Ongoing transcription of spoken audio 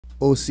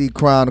OC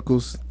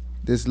Chronicles.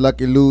 This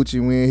Lucky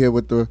Lucci. We in here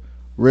with the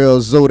real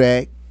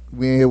Zodak.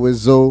 We in here with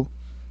Zoe.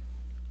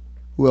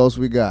 Who else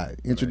we got?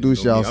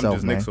 Introduce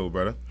yourself, man. I'm just Nixo,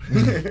 brother.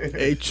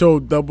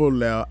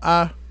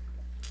 H-O-double-L-I.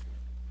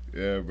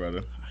 Yeah,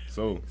 brother.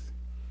 So,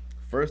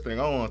 first thing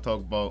I want to talk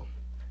about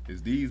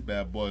is these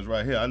bad boys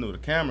right here. I know the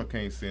camera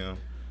can't see them,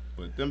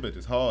 but them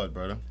bitches hard,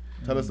 brother.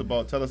 Tell us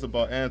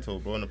about ANTO,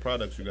 bro, and the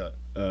products you got.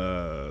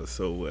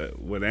 So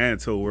with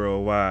ANTO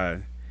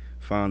Worldwide,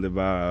 founded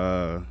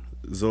by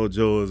Zoe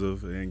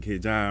Joseph and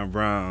Kid John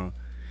Brown,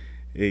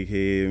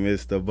 aka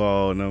Mr.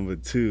 Ball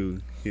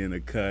 #2. He in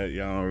the cut.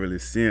 Y'all don't really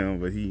see him,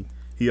 but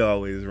he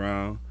always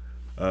around.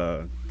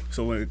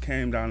 So when it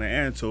came down to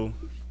ANTO,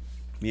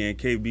 me and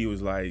KB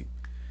was like,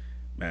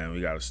 man, we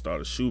gotta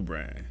start a shoe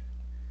brand.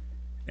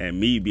 And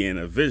me being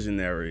a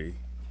visionary,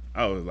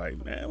 I was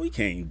like, man, we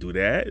can't do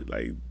that.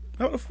 Like,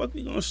 how the fuck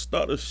we gonna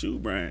start a shoe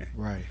brand?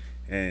 Right.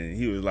 And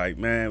he was like,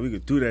 man, we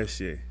could do that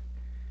shit.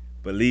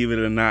 Believe it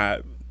or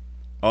not,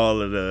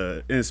 all of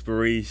the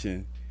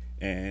inspiration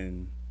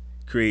and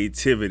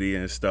creativity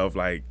and stuff,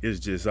 like, it's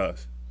just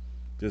us.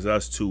 Just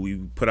us two. We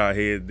put our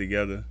heads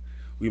together.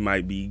 We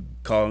might be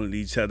calling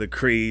each other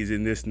crazy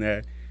and this and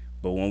that,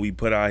 but when we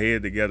put our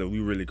head together, we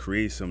really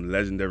create some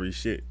legendary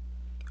shit.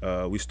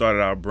 We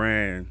started our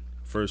brand,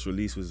 first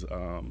release was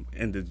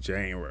end of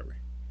January.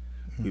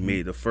 We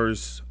made the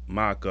first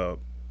mock-up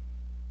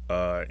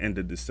end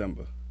of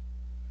December.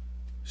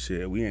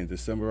 Shit, we in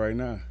December right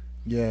now.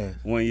 Yeah.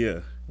 1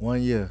 year.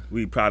 1 year.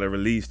 We probably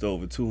released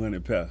over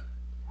 200 pair.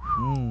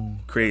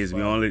 Crazy.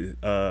 We only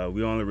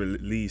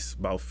released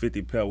about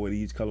 50 pair with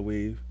each color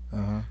wave.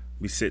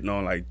 We sitting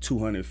on like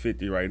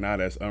 250 right now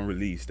that's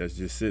unreleased. That's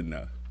just sitting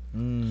there.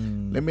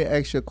 Let me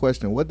ask you a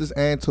question. What does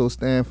ANTO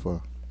stand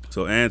for?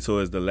 So ANTO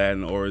is the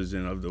Latin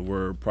origin of the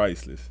word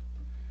priceless.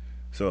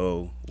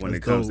 So when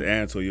it comes to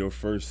ANTO, your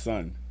first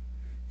son,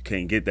 you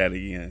can't get that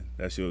again.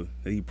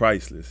 He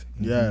priceless.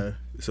 Yeah.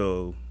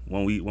 So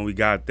when we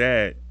got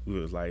that, we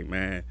was like,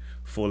 man,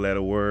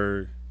 4-letter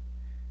word.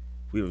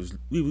 We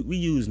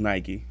used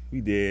Nike.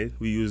 We did.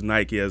 We used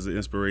Nike as an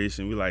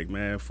inspiration. We like,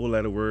 man,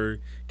 4-letter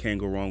word, can't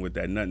go wrong with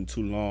that. Nothing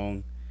too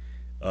long,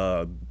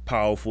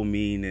 powerful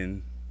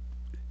meaning,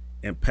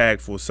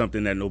 impactful,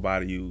 something that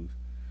nobody used.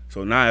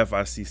 So now if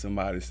I see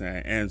somebody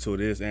saying ANTO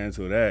this,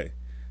 ANTO that,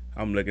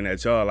 I'm looking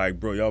at y'all like,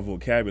 bro, y'all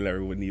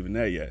vocabulary wasn't even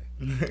there yet.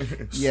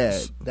 Yeah,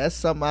 that's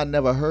something I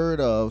never heard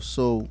of.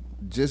 So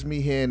just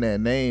me hearing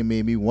that name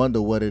made me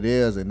wonder what it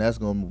is, and that's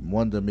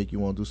gonna make you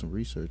want to do some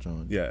research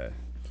on it. Yeah.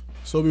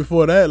 So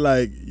before that,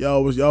 like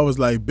y'all was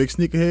like big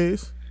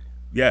sneakerheads?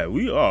 Yeah,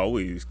 we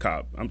always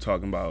cop. I'm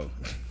talking about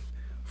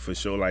for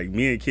sure. Like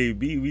me and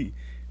KB,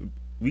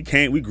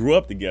 we grew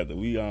up together.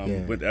 We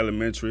went to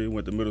elementary,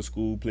 went to middle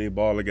school, played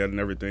ball together and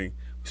everything.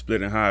 We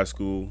split in high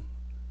school.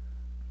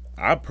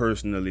 I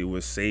personally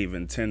was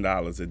saving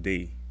 $10 a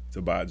day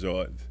to buy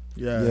Jordans.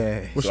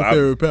 Yeah. What's your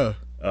favorite pair?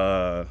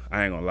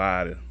 I ain't gonna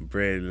lie, the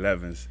Braid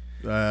 11s.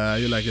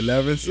 You like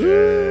 11s?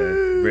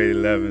 Yeah, Braid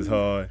 11s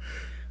hard.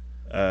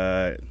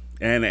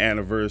 And the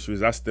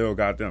anniversaries, I still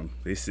got them.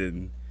 They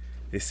sitting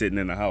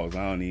in the house.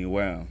 I don't even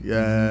wear them.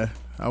 Yeah,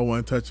 I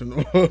won't touch them.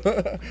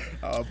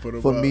 I'll put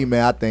them For up. me,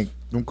 man, I think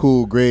them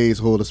cool grades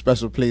hold a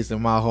special place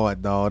in my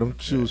heart, dog. Them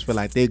shoes feel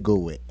like they go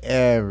with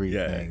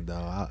everything,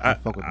 dog. I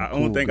fuck with them. I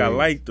don't think I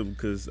liked them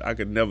because I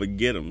could never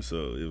get them,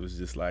 so it was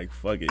just like,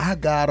 fuck it. I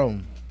got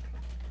them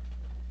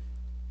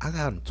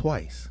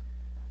twice.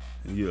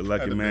 You're a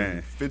lucky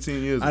man.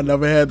 15 years ago. I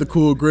never had the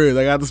cool grades.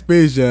 I got the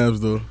Space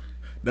Jams though.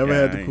 Never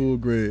had the cool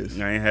grades.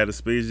 I ain't had the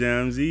Space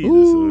Jams either,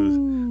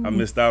 so I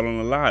missed out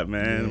on a lot,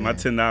 man. Yeah. My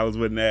 $10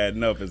 wasn't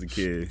adding up as a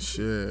kid.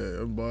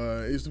 Shit,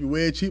 boy, it used to be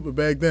way cheaper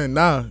back then.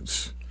 Now,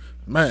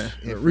 man,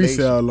 the Inflation.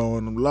 resale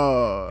on them,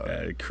 Lord.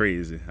 Yeah,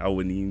 crazy. I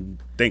wouldn't even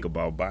think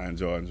about buying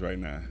Jordans right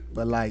now.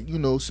 But like, you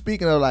know,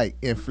 speaking of like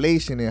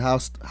inflation and how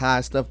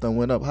high stuff done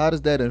went up, how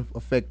does that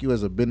affect you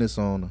as a business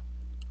owner?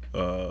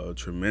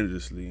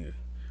 Tremendously.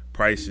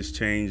 Price is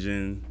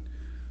changing.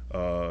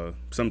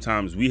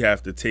 Sometimes we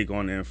have to take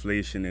on the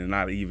inflation and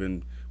not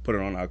even put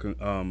it on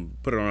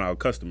our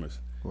customers.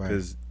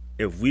 Because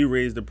if we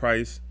raise the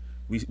price,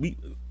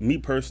 me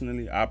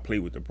personally, I play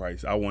with the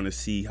price. I want to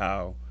see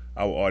how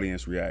our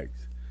audience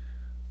reacts.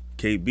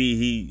 KB,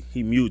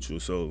 he mutual,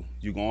 so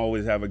you gonna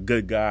always have a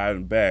good guy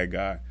and a bad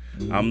guy.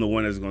 I'm the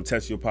one that's gonna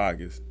test your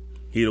pockets.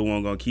 He the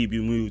one gonna keep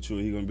you mutual.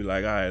 He gonna be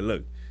like, all right,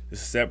 look, this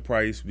is a set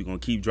price. We gonna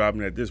keep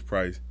dropping at this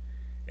price,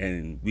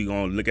 and we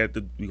gonna look at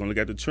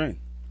the trend.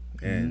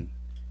 And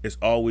it's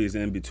always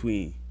in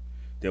between.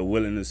 They're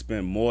willing to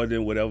spend more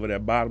than whatever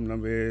that bottom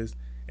number is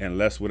and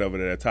less whatever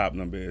that top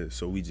number is.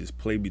 So we just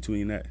play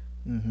between that.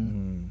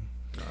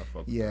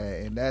 Yeah,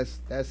 and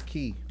that's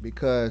key,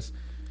 because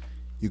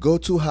you go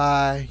too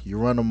high, you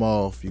run them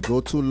off. You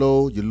go too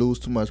low, you lose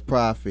too much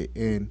profit.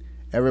 And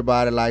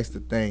everybody likes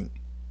to think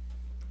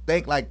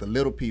like the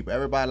little people.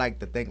 Everybody like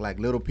to think like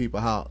little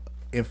people, how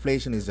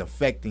inflation is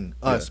affecting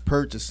us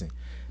purchasing.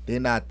 They're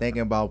not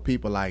thinking about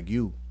people like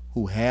you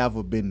who have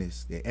a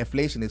business. The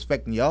inflation is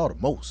affecting y'all the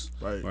most.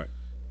 Right.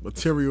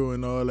 material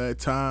and all that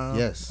time.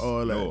 Yes.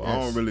 All that. No, I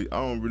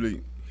don't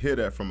really hear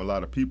that from a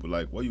lot of people.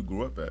 Like, where you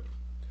grew up at?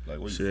 Like,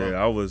 where you from?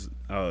 I was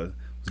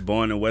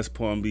born in West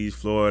Palm Beach,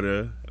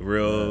 Florida.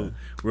 Real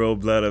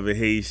blood of a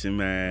Haitian,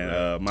 man.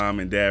 Right. Mom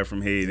and dad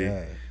from Haiti.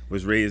 Yeah.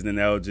 Was raised in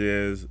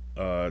Algiers.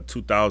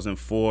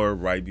 2004,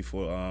 right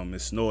before it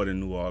snowed in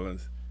New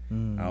Orleans. I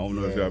don't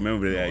know if y'all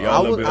remember that.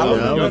 Y'all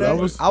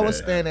I was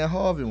staying at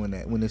Harvey when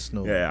it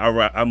snowed.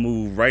 Yeah, I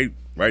moved right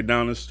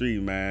down the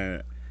street,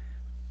 man.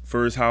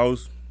 First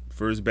house,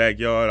 first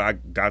backyard. I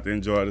got to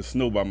enjoy the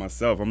snow by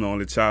myself. I'm the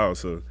only child,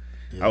 so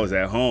I was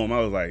at home. I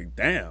was like,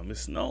 damn,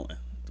 it's snowing.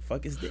 The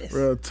fuck is this?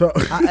 Real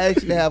tough. I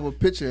actually have a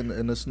picture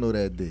in the snow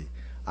that day.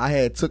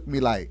 Took me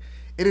like,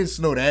 it didn't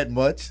snow that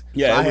much.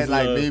 Yeah, so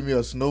I had made me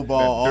a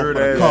snowball off of the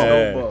dirt car.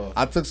 snowball.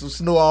 I took some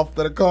snow off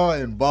of the car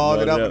and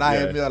balled it up, and I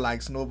had yeah. me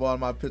a snowball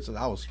in my picture.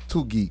 I was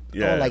too geek. I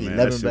Yeah, was like man,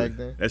 11 back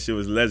then. That shit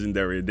was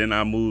legendary. Then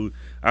I moved.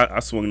 I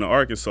swung to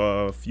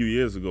Arkansas a few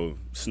years ago,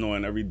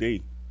 snowing every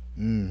day,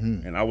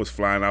 and I was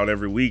flying out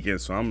every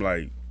weekend. So I'm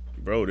like,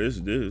 bro,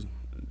 this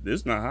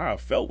not how I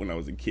felt when I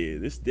was a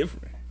kid. It's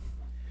different.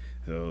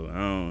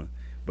 So,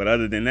 but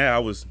other than that, I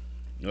was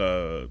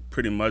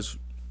pretty much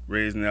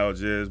raised in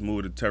Algiers,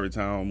 moved to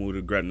Terrytown, moved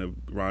to Gretna,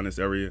 around this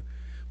area.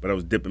 But I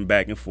was dipping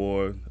back and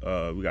forth.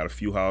 We got a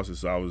few houses,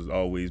 so I was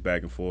always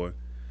back and forth.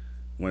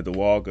 Went to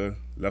Walker,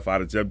 left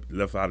out of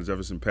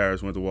Jefferson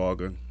Parish, went to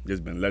Walker. It's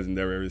been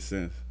legendary ever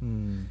since.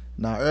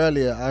 Now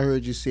earlier, I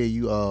heard you say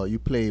you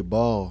played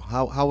ball.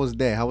 How was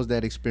that? How was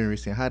that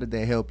experience, and how did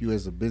that help you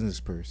as a business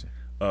person?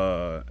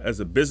 As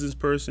a business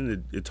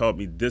person, it taught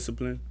me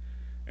discipline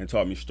and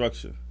taught me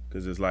structure.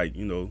 Because it's like,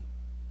 you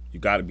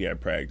got to be at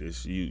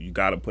practice. You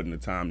got to put in the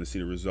time to see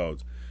the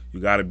results.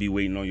 You got to be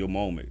waiting on your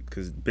moment.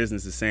 Because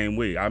business the same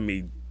way. I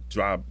may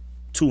drop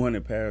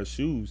 200 pairs of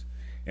shoes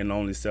and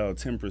only sell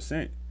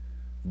 10%.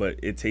 But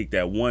it take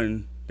that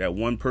one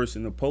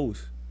person to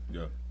post,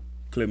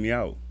 clip me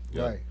out.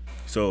 Yeah. Right.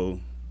 So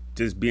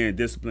just being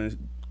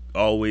disciplined,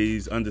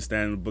 always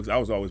understanding the books. I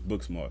was always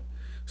book smart.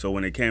 So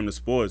when it came to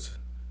sports,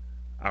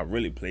 I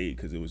really played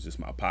because it was just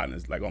my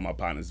partners. Like all my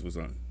partners was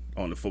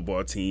on the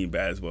football team,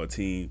 basketball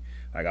team.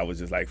 Like I was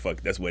just like,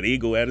 fuck, that's where they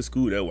go out of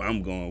school. That's where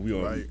I'm going. We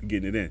all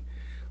getting it in.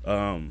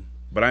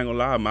 But I ain't gonna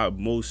lie, my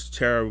most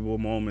charitable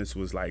moments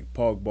was like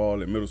park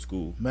ball in middle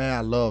school. Man,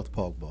 I loved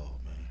park ball,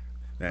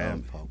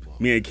 man.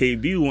 Me and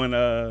KB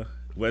won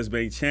West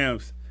Bank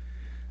champs.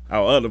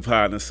 Our other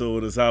partner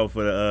sold us out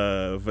for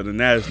the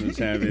national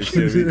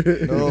championship.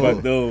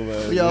 Fucked over.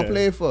 Who y'all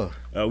played for?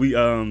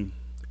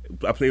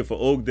 I played for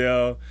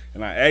Oakdale,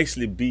 and I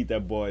actually beat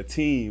that boy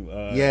team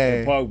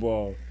in park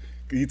ball.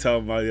 He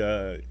talking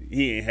about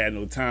he ain't had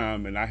no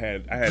time, and I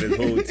had his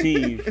whole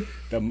team.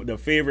 The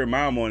favorite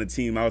mom on the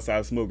team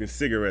outside smoking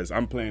cigarettes.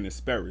 I'm playing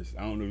Asperus.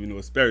 I don't know if you know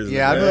Asperus.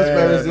 Yeah, I know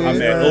Asperus is.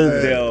 I'm at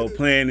Oakdale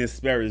playing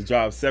Asperus.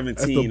 Dropped 17.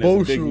 That's the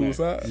bow shoes,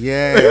 huh? 17.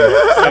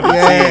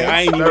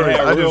 I ain't even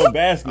had real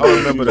basketball. I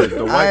remember that.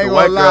 The white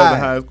girls in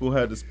high school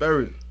had the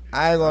spirit.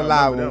 I ain't gonna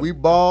lie. When we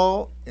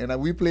balled and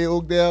we played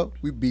Oakdale,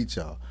 we beat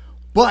y'all.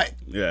 But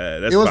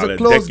that's it was a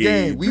close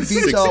game. We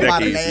beat y'all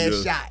by the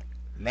last shot.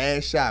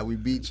 Last shot, we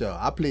beat y'all.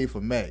 I played for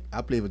Mac.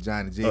 I played for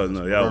Johnny Jacobs.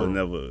 Oh no, y'all was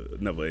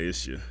never an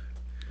issue.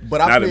 But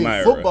I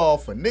played football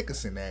for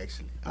Nickerson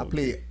actually. I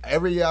played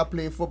every year. I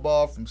played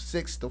football from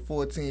 6 to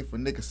 14 for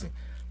Nickerson.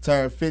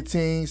 Turned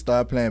 15,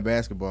 started playing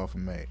basketball for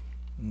Mac.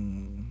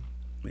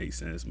 Makes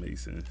sense.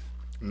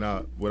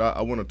 Now, what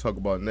I want to talk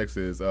about next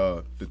is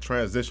the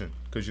transition,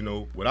 because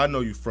what I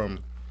know you from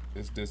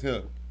is this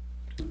here.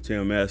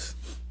 TMS.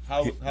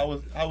 How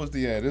was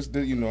this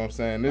you know what I'm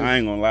saying? I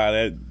ain't gonna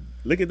lie,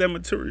 look at that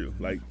material.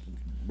 Like,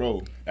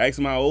 bro, ask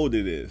him how old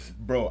it is.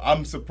 Bro,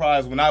 I'm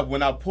surprised when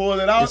I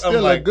pulled it out.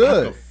 I'm like,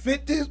 good. I could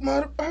fit this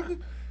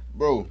motherfucker.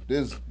 Bro,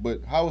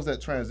 but how was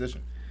that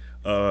transition?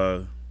 I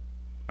ain't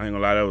gonna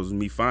lie, that was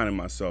me finding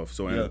myself.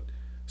 So in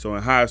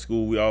high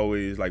school, we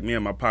always, like, me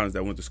and my partners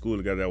that went to school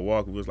together at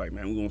Walker, we was like,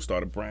 man, we're gonna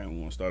start a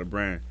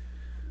brand.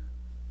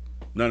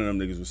 None of them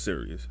niggas was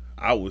serious.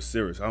 I was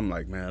serious. I'm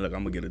like, man, look,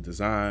 I'm gonna get a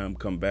design,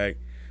 come back.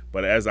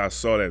 But as I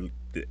saw that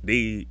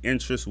the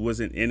interest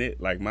wasn't in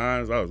it like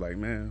mine, I was like,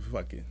 man,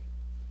 fuck it.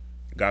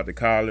 Got to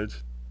college.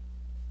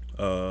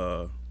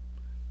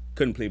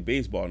 Couldn't play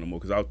baseball no more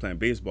because I was playing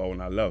baseball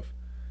when I left.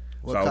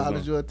 What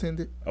college you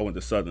attended? I went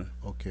to Southern.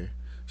 Okay.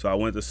 So I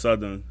went to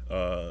Southern.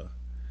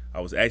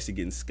 I was actually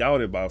getting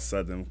scouted by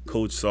Southern.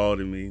 Coach saw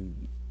to me,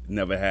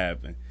 never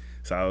happened.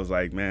 So I was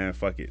like, man,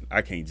 fuck it.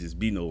 I can't just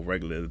be no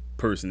regular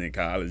person in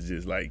college,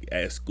 just like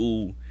at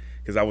school.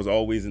 Because I was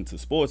always into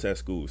sports at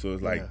school. So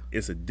it's like,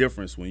 it's a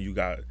difference when you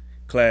got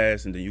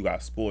class and then you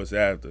got sports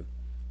after.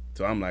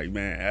 So I'm like,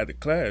 man, after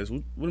class,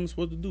 what am I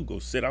supposed to do? Go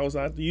sit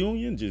outside the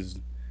union?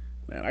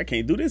 Man, I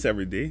can't do this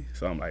every day.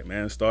 So I'm like,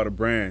 man, start a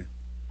brand.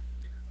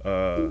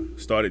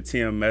 Started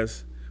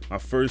TMS. My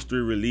first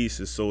 3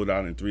 releases sold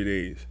out in 3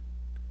 days.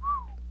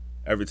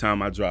 Every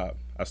time I dropped.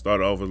 I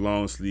started off with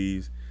long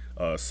sleeves,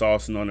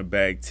 saucing on the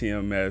back,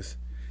 TMS.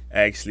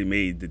 actually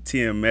made the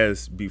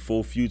TMS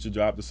before Future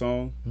dropped the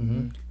song.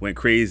 Went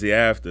crazy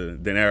after,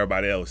 then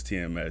everybody else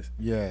TMS.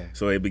 Yeah.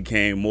 So it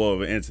became more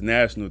of an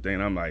international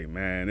thing. I'm like,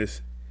 man,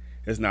 it's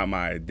not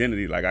my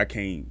identity. Like I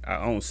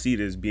don't see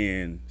this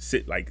being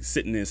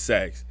sitting in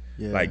sacks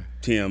like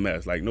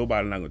TMS. Like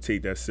nobody not gonna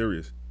take that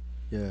serious.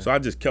 Yeah. So I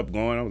just kept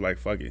going. I was like,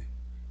 fuck it.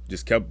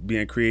 Just kept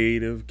being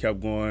creative, kept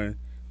going,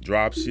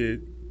 drop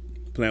shit,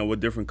 playing with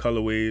different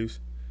colorways,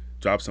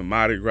 drop some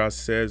Mardi Gras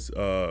sets,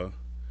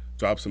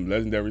 drop some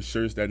legendary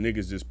shirts that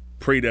niggas just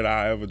pray that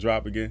I ever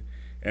drop again.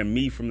 And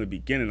me from the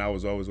beginning, I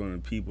was always one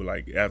of the people,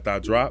 like, after I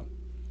drop,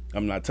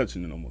 I'm not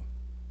touching it no more.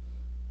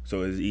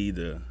 So it's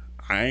either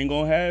I ain't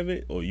gonna have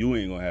it or you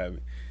ain't gonna have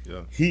it.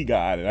 Yeah. He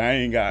got it, I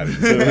ain't got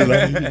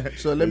it.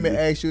 So let me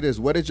ask you this,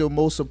 where did your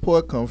most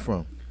support come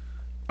from?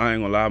 I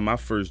ain't gonna lie, my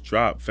first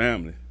drop,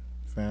 family.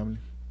 Family?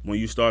 When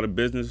you start a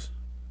business,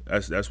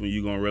 that's when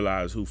you gonna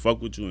realize who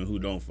fuck with you and who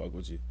don't fuck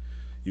with you.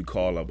 You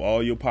call up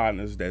all your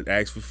partners that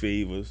ask for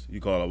favors. You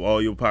call up all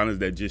your partners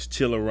that just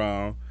chill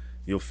around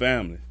your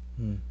family.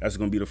 That's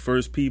gonna be the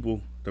first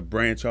people to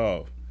branch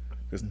off.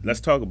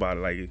 Let's talk about it.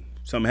 Like,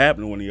 something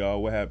happened to one of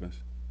y'all, what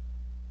happens?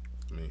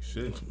 I mean,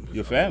 shit.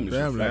 Your family.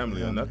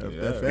 Family or nothing.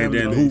 Yeah. And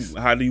then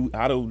how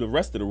do the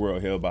rest of the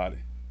world hear about it?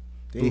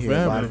 They hear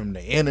about it from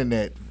the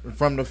internet,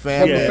 from the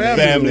family. Yeah,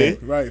 family.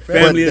 Right.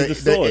 Family is the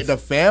source. The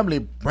family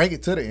bring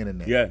it to the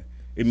internet. Yeah.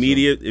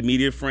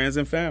 Immediate friends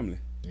and family.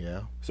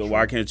 Yeah. So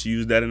why can't you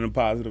use that in a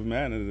positive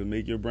manner to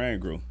make your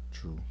brand grow?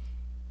 True.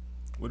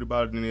 What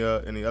about any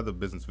other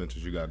business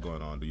ventures you got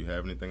going on? Do you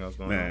have anything else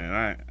going on?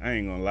 Man, I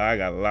ain't gonna lie, I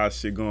got a lot of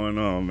shit going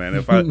on, man.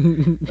 If I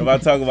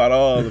talk about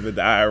all of it,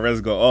 the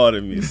IRS gonna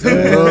audit me. So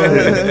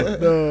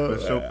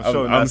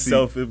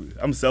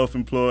I'm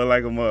self-employed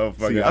like a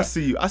motherfucker.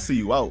 I see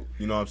you out.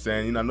 You know what I'm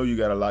saying? I know you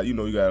got a lot. You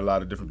got a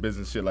lot of different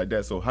business shit like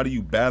that. So how do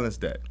you balance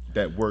that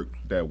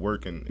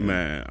work and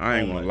man, I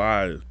ain't gonna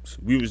lie.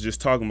 We was just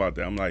talking about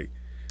that. I'm like,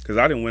 cause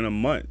I didn't win a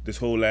month this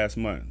whole last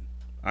month.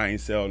 I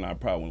ain't sell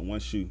not probably one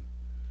shoe.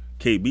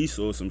 KB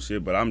sold some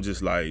shit, but I'm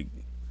just like,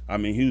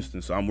 I'm in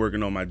Houston, so I'm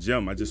working on my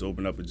gym. I just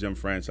opened up a gym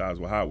franchise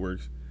with Hot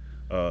Works.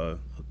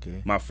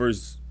 Okay. My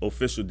first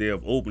official day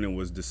of opening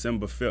was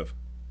December 5th.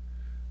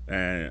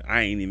 And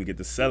I ain't even get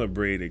to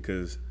celebrate it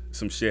because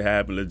some shit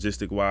happened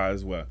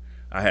logistic-wise where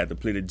I had to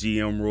play the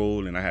GM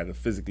role and I had to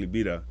physically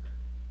be there.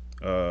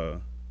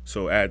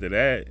 So after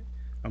that,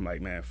 I'm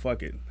like, man,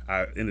 fuck it.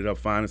 I ended up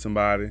finding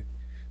somebody.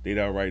 They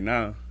there right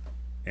now.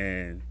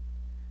 And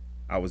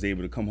I was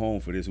able to come home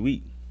for this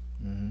week.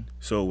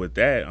 So with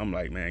that, I'm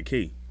like, man,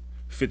 K,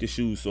 50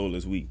 shoes sold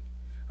this week.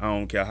 I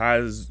don't care how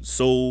it's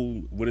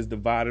sold, what it's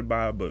divided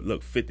by, but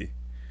look, 50.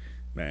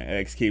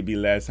 Man, XKB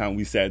last time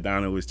we sat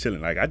down and was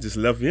chilling. Like, I just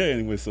left here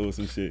and we sold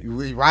some shit.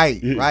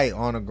 Right,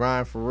 on the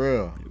grind for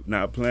real.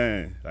 Not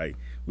playing. Like,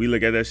 we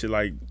look at that shit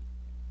like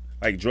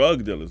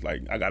drug dealers.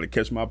 Like, I gotta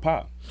catch my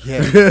pop.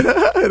 Yeah.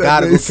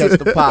 Gotta go catch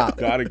the pop.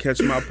 Gotta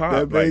catch my pop.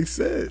 That makes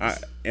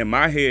sense. In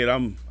my head,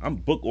 I'm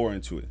book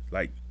oriented,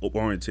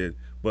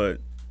 but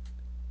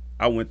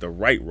I went the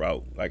right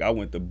route. Like, I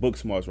went the book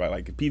smarts route.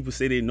 Like, if people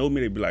say they know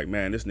me, they be like,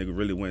 man, this nigga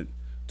really went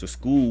to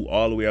school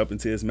all the way up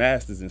until his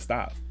master's and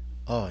stopped.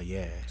 Oh,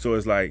 yeah. So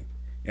it's like,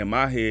 in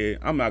my head,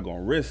 I'm not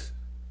gonna risk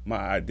my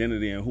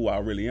identity and who I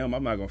really am.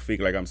 I'm not gonna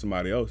fake like I'm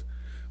somebody else.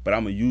 But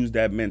I'm gonna use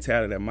that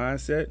mentality, that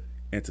mindset,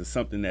 into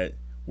something that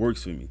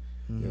works for me.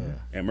 Yeah.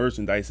 And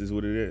merchandise is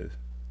what it is.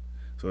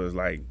 So it's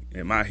like,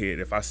 in my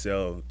head, if I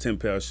sell 10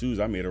 pair of shoes,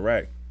 I made a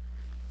rack.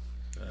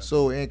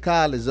 So in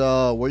college,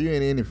 were you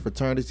in any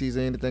fraternities or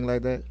anything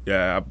like that?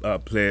 Yeah, I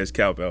pledged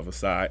Kappa Alpha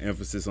Psi,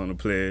 emphasis on the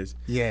pledge.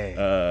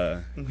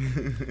 Yeah.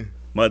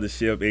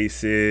 Mothership,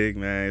 A-Sig,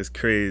 man, it's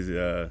crazy.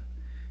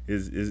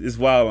 It's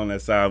wild on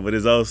that side, but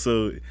it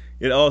also,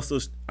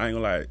 I ain't gonna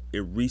lie,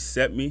 it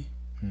reset me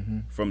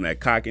from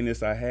that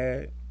cockiness I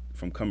had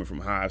from coming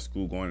from high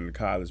school, going into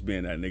college,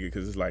 being that nigga.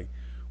 Because it's like,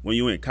 when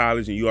you in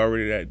college and you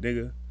already that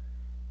nigga,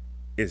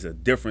 it's a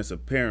difference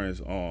appearance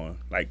on,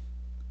 like,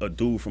 a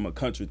dude from a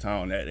country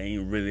town that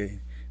ain't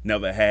really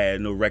never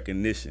had no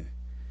recognition.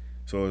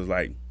 So it's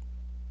like,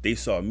 they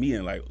saw me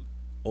and like,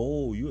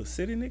 oh, you a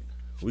city nigga?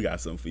 We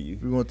got something for you.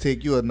 We're gonna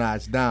take you a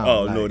notch down.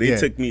 Oh, like, no, they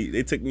took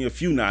me a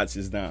few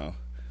notches down.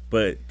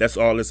 But that's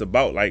all it's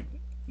about. Like,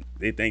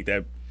 they think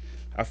that,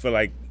 I feel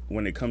like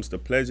when it comes to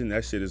pledging,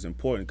 that shit is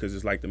important because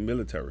it's like the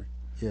military.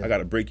 Yeah. I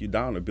gotta break you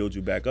down to build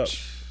you back up.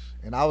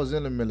 And I was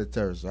in the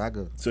military, so I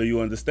could. So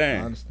you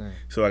understand? I understand.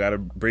 So I gotta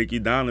break you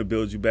down and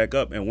build you back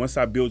up. And once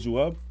I build you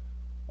up,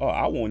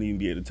 I won't even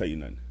be able to tell you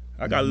nothing.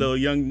 I got little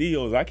young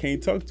neos I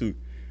can't talk to.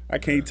 I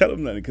can't tell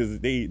them nothing because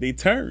they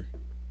turn.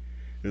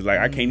 It's like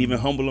I can't even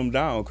humble them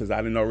down because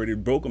I done already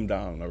broke them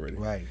down already.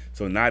 Right.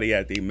 So now they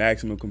at their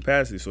maximum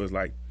capacity. So it's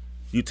like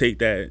you take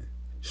that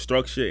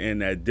structure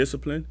and that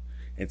discipline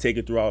and take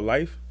it throughout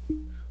life,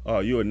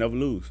 you'll never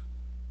lose.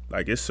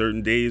 Like, it's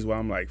certain days where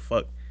I'm like,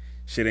 fuck,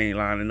 shit ain't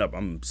lining up.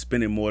 I'm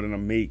spending more than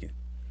I'm making.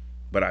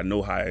 But I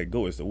know how it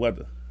goes. It's the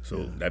weather.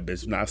 So that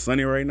bitch not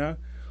sunny right now.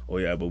 Oh,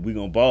 yeah, but we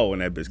gonna ball when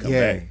that bitch come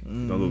back.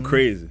 Gonna go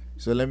crazy.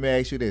 So let me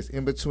ask you this.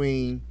 In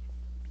between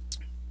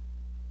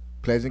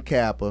Pleasant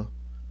Kappa,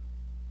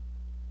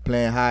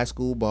 playing high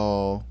school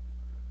ball,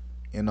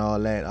 and all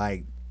that.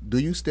 Like, do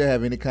you still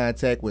have any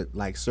contact with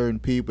like certain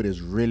people that's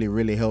really,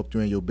 really helped you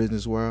in your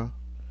business world?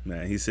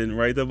 Man, he's sitting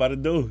right there by the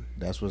door.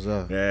 That's what's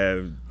up.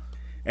 Yeah,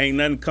 ain't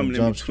nothing coming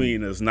in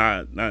between us.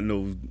 Not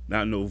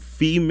no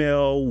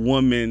female,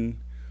 woman,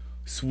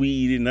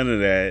 sweetie, none of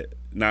that.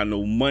 Not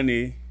no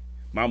money.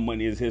 My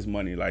money is his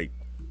money. Like,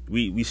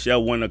 we share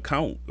one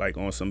account. Like,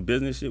 on some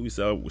business shit, we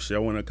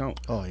share one account.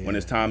 Oh, yeah. When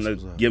it's time to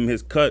give him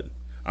his cut,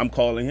 I'm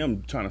calling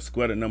him, trying to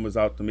square the numbers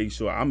out to make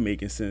sure I'm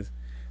making sense,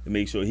 to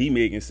make sure he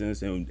making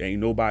sense, and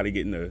ain't nobody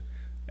getting to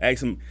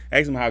ask him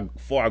how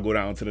far I go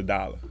down to the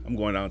dollar. I'm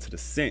going down to the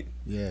cent.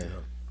 Yeah.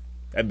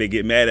 That bitch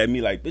get mad at me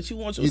like, bitch, you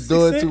want your 6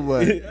 cents? You doing too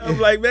much. I'm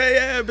like, man,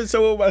 yeah, bitch, I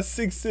want my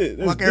 6 cents.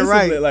 That's fucking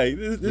right. Like,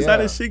 this how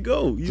this shit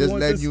go. You just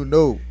letting you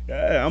know.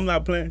 Yeah, I'm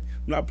not playing.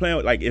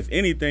 Like, if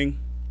anything,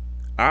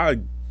 I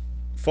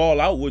fall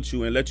out with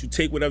you and let you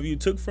take whatever you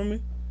took from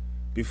me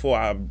before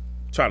I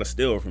try to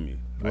steal from you.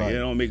 Like, it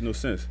don't make no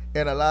sense.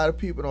 And a lot of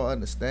people don't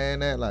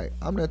understand that. Like,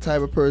 I'm that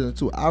type of person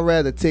too. I'd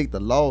rather take the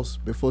loss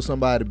before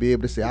somebody be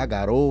able to say I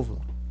got over.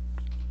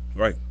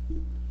 Right.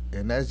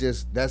 And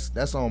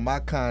that's on my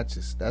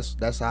conscience.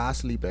 That's how I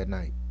sleep at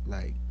night.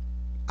 Like,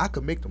 I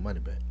could make the money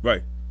back.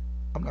 Right.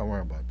 I'm not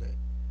worrying about that.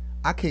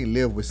 I can't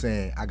live with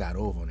saying I got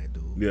over on that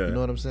dude. Yeah. You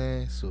know what I'm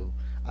saying? So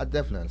I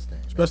definitely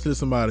understand. Especially if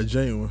somebody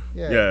genuine.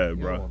 Yeah, bro. You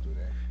don't want to do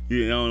that.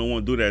 You don't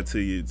want to do that to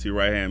your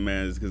right hand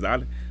man, because I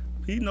done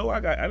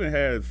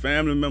had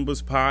family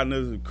members,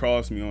 partners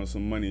cross me on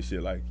some money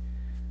shit. Like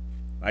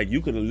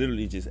you could have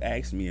literally just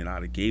asked me and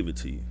I'd have gave it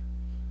to you.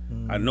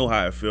 I know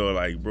how I feel.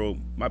 Like, bro,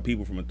 my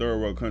people from a third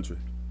world country.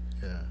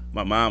 Yeah.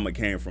 My mama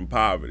came from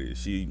poverty.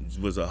 She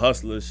was a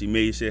hustler. She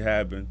made shit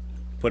happen,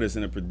 put us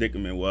in a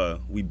predicament where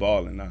we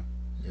balling now.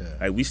 Yeah.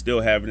 Like, we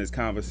still having this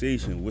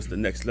conversation. What's the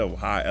next level?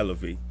 How I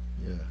elevate?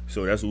 Yeah.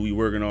 So that's what we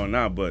working on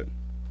now. But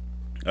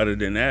other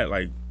than that,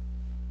 like,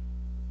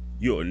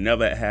 you'll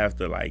never have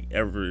to, like,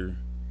 ever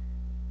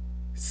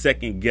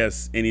second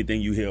guess anything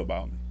you hear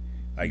about me.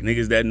 Like,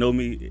 niggas that know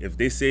me, if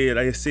they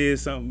said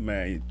something,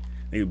 man,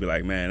 niggas be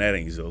like, man, that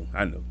ain't so.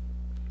 I know.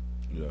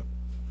 Yeah.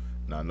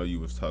 Now, I know you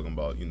was talking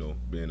about,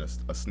 being a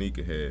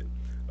sneakerhead.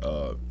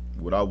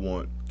 What I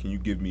want, can you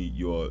give me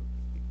your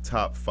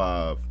top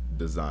 5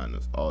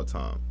 designers all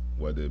time?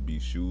 Whether it be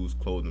shoes,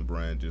 clothing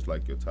brand, just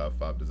like your top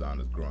 5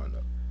 designers growing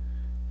up.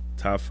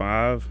 Top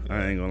 5? Yeah.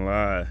 I ain't gonna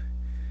lie.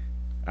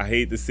 I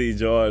hate to see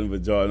Jordan,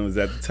 but Jordan was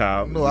at the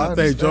top. No, I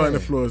think Jordan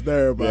influenced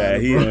everybody. Yeah,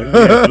 he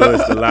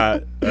influenced a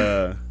lot.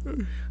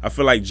 I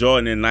feel like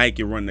Jordan and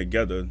Nike run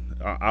together.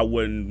 I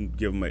wouldn't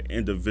give them an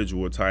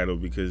individual title,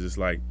 because it's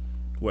like,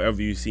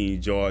 wherever you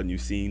seen Jordan, you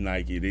seen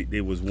Nike.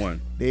 They was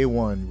one. They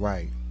won,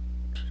 right.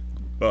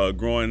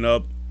 Growing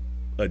up,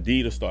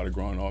 Adidas started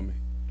growing on me.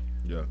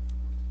 Yeah.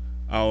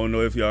 I don't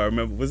know if y'all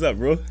remember. What's up,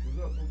 bro?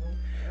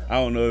 I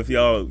don't know if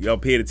y'all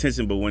paid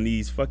attention, but when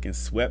these fucking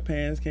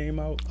sweatpants came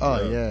out.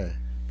 Oh, yeah.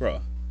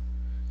 Bro.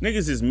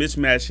 Niggas is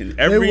mismatching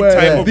every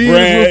type of Adidas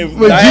brand.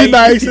 with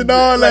G-Nikes and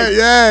all that.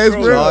 Yeah, it's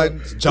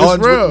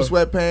Jordans real.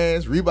 with them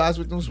sweatpants, Reeboks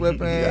with them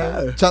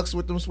sweatpants, Chucks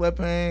with them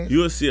sweatpants.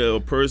 You'll see a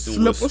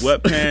person with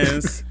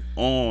sweatpants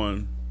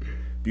on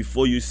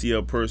before you see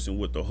a person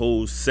with the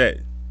whole set.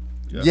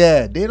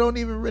 Yeah, they don't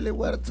even really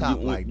wear the top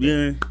like that.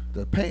 Yeah.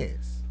 The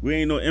pants. We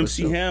ain't no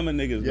MC Hammer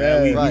niggas,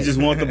 man. We just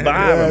want the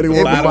bottom. If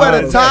you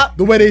wear the top,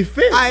 the way they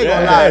fit. I ain't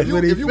gonna lie.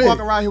 If you walk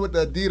around here with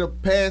the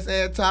Adidas pants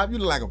and top, you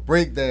look like a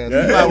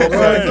breakdancer.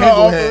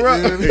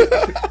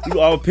 You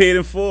all paid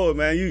in full,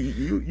 man.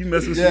 You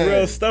messing with some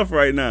real stuff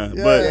right now.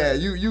 Yeah,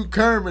 you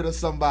Kermit or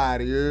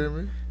somebody, you hear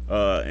me?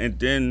 And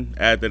then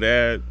after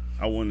that,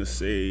 I want to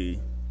say,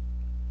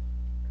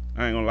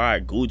 I ain't gonna lie,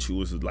 Gucci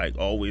was like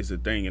always a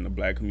thing in the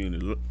black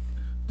community.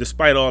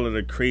 Despite all of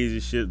the crazy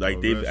shit, like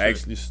they've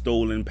actually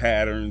stolen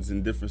patterns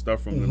and different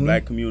stuff from the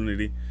black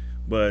community,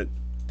 but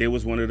they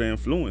was one of the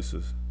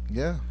influencers.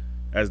 Yeah.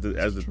 As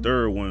the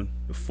third one,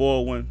 the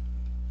fourth one,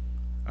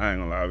 I ain't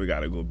gonna lie, we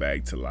gotta go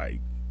back to like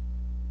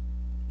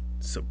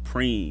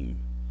Supreme.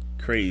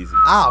 Crazy.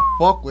 I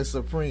fuck with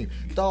Supreme.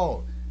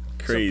 Dog.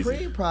 Crazy.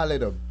 Supreme probably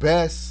the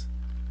best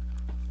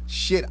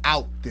shit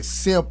out that's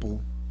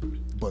simple,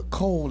 but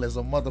cold as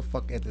a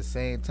motherfucker at the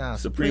same time.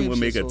 Supreme would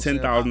make a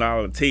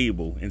 $10,000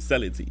 table and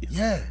sell it to you.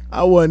 Yeah.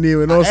 I wasn't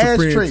even on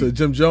Supreme to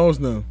Jim Jones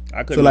now.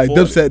 I couldn't so like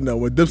Dipset now.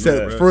 When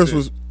Dipset first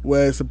was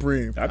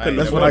Supreme.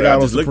 That's when I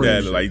got on Supreme. Looked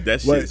at it like that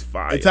shit's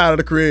fire. And Tyler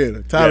the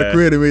Creator. Tyler the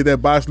Creator made that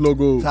box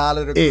logo.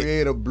 Tyler the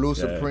Creator blew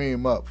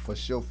Supreme up for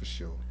sure.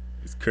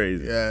 It's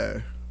crazy.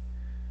 Yeah.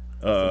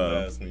 What's the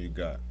last one you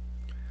got?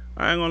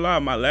 I ain't gonna lie,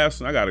 my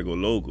last one I gotta go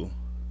local.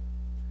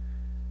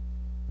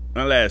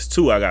 My last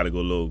 2, I gotta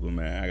go local,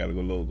 man. I gotta go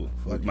local.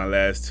 My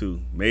last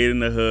 2, Made in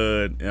the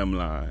Hood,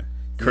 M-Line.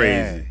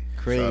 Crazy,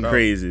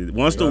 crazy.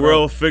 Once the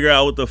world figure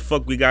out what the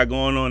fuck we got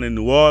going on in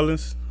New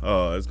Orleans,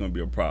 it's gonna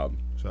be a problem.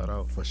 Shout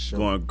out for sure.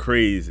 Going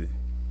crazy,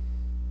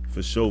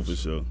 for sure.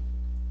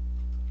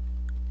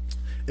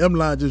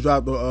 M-Line just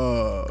dropped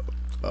a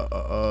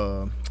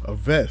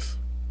vest.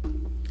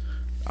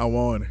 I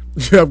want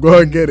it. I'm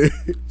going to get it.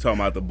 Talking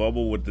about the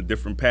bubble with the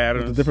different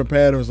patterns. With the different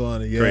patterns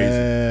on it. Yeah, Crazy.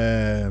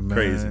 man.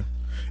 Crazy.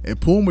 And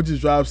Puma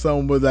just dropped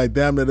something with like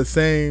damn near the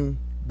same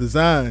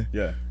design.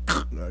 Yeah.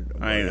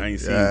 I ain't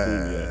seen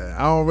Puma yet.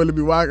 I don't really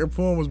be rocking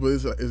Pumas,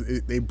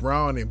 but they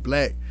brown and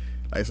black,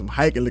 like some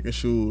hiking looking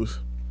shoes.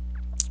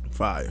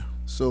 Fire.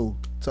 So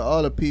to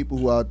all the people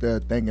who out there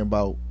thinking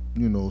about,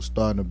 you know,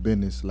 starting a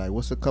business, like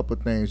what's a couple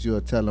things you'll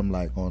tell them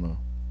like on a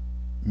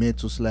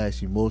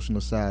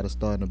mental/emotional side of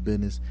starting a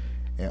business,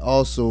 and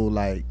also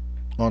like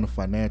on the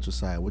financial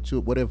side,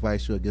 what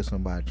advice you'll give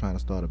somebody trying to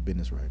start a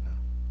business right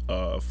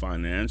now?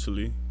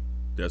 Financially,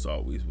 there's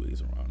always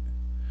ways around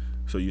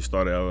it. So you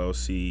start an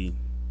LLC,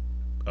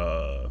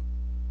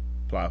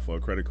 apply for a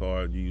credit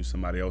card, you use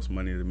somebody else's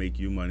money to make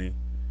you money.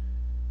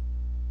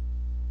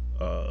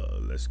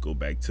 Let's go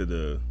back to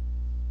the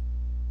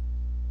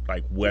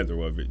like weather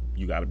of it.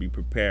 You got to be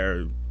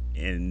prepared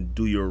and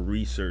do your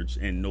research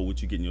and know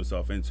what you're getting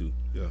yourself into.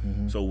 Yeah.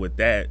 Mm-hmm. So with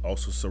that,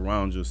 also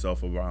surround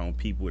yourself around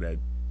people that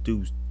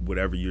do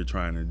whatever you're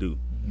trying to do.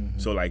 Mm-hmm.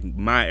 So like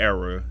my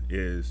era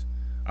is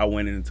I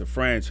went into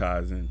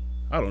franchising.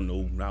 I don't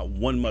know, not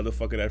one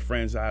motherfucker that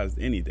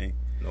franchised anything.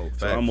 No facts.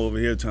 So I'm over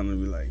here trying to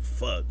be like,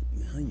 fuck,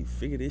 how you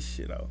figure this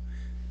shit out?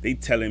 They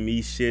telling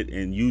me shit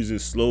and using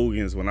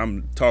slogans. When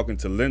I'm talking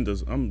to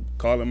lenders, I'm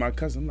calling my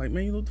cousin. I'm like,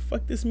 man, you know what the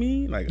fuck this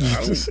mean? Like,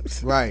 I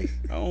don't, Right.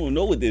 I don't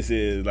know what this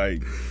is.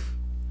 Like,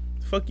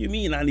 fuck you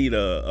mean I need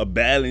a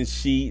balance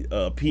sheet,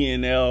 a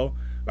P&L?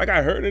 Like,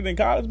 I heard it in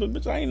college, but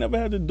bitch, I ain't never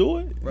had to do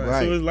it.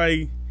 Right. So it's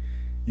like,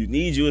 you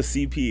need you a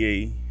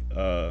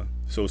CPA.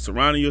 So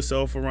surrounding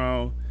yourself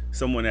around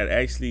someone that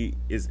actually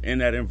is in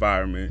that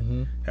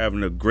environment,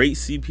 having a great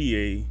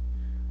CPA,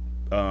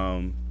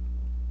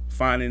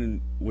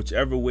 finding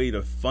whichever way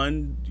to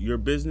fund your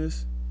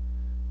business,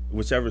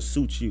 whichever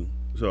suits you.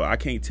 So I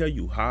can't tell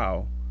you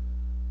how,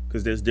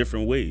 because there's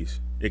different ways.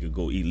 It could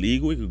go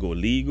illegal, it could go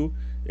legal,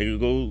 it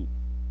could go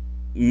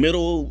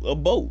middle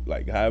of boat,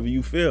 like however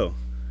you feel.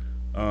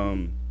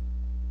 And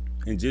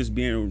just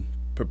being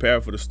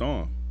prepared for the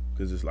storm,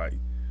 because it's like,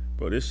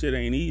 bro, this shit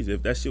ain't easy.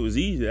 If that shit was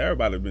easy,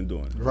 everybody been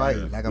doing it. Right,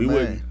 like a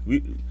man.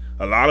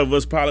 A lot of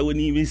us probably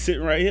wouldn't even be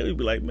sitting right here. We'd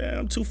be like, man,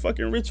 I'm too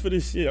fucking rich for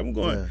this shit. I'm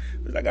going,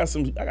 I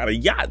got a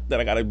yacht that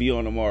I got to be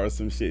on tomorrow or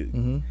some shit.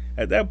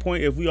 At that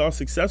point, if we are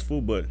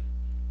successful, but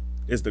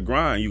it's the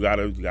grind. You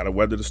gotta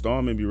weather the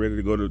storm and be ready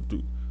to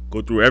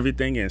go through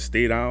everything and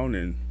stay down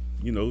and,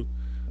 you know,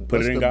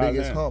 put it in God's hands.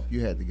 What's the biggest hump you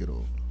had to get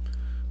over?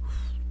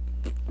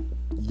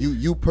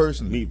 You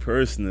personally. Me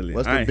personally.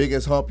 What's the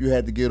biggest hump you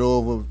had to get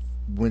over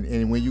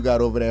when you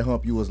got over that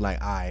hump, you was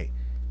like, all right,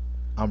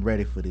 I'm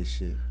ready for this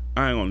shit?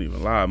 I ain't gonna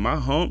even lie. My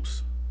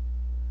humps,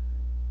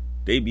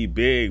 they be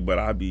big, but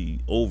I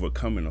be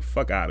overcoming the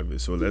fuck out of it.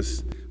 So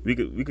we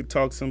could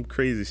talk some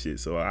crazy shit.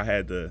 So I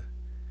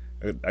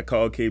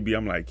called KB.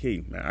 I'm like,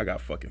 hey, man, I got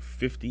fucking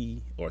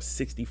 50 or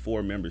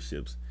 64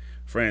 memberships.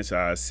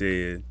 Franchise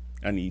said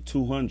I need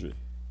 200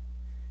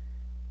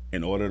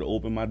 in order to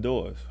open my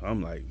doors.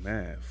 I'm like,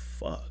 man,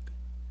 fuck.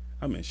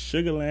 I'm in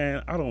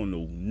Sugarland. I don't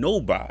know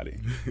nobody.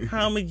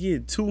 How am I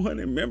get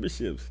 200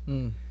 memberships?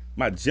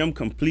 My gym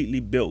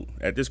completely built.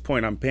 At this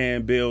point, I'm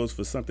paying bills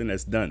for something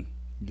that's done.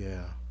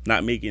 Yeah.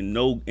 Not making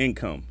no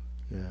income.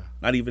 Yeah.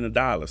 Not even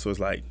 $1. So it's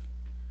like,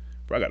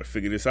 bro, I got to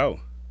figure this out.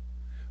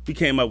 We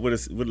came up with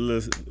a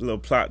little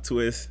plot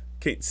twist.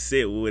 Can't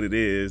say what it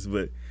is,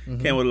 but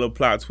came with a little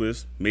plot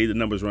twist. Made the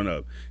numbers run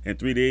up. In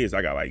 3 days,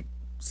 I got like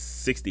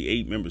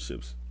 68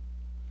 memberships.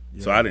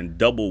 Yeah. So I didn't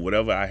double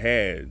whatever I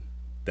had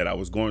that I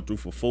was going through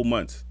for 4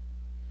 months.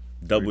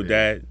 Double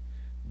that.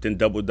 Then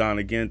doubled down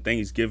again.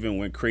 Thanksgiving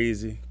went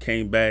crazy.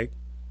 Came back.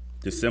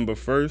 December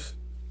 1st,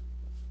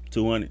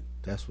 200.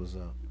 That's what's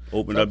up.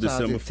 Opened up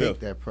December 5th. Take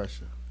that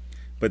pressure.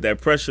 But that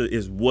pressure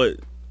is what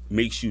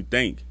makes you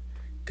think.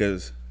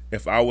 Because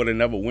if I would have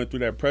never went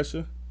through that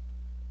pressure,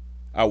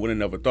 I would have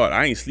never thought.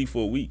 I ain't sleep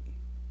for a week.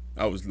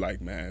 I was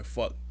like, man,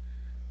 fuck.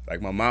 Like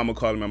my mama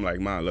calling me. I'm like,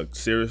 Mom, look,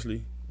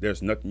 seriously,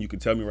 there's nothing you can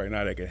tell me right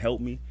now that can help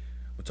me.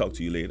 I'll talk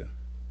to you later.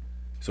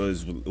 So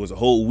it was a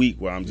whole week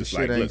where I'm just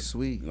like, look,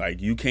 sweet.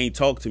 Like you can't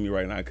talk to me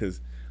right now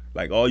because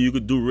like all you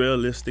could do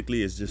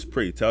realistically is just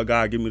pray. Tell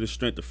God, give me the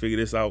strength to figure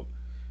this out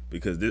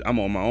because I'm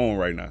on my own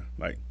right now.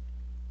 Like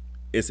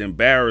it's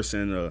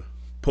embarrassing to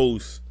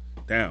post,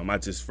 damn, I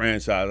just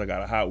franchised, I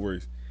got a Hot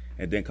Works,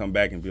 and then come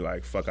back and be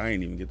like, fuck, I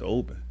ain't even get to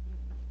open.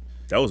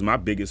 That was my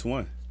biggest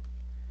one.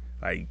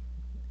 Like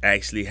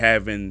actually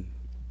having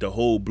the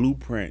whole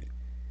blueprint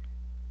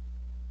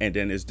and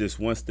then it's this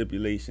one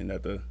stipulation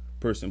that the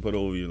person put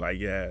over you, like,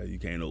 yeah, you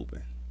can't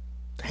open.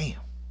 Damn.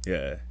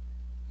 Yeah.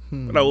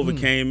 But I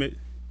overcame it.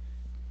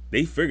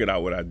 They figured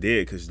out what I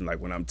did because, like,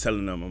 when I'm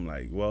telling them, I'm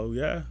like, well,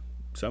 yeah,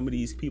 some of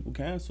these people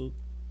canceled.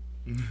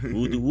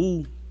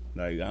 Woo-de-woo.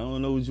 Like, I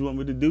don't know what you want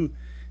me to do.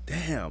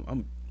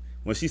 Damn.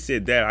 When she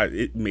said that,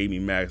 it made me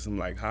mad. 'Cause I'm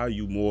like, how are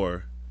you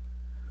more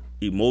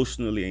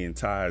emotionally and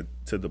tied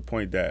to the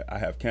point that I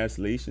have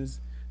cancellations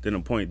than the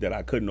point that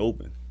I couldn't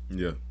open?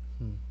 Yeah.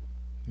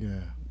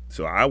 Yeah.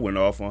 So I went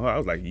off on her. I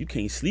was like, you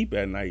can't sleep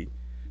at night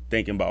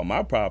thinking about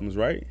my problems,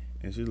 right?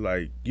 And she's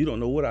like, you don't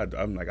know what I do.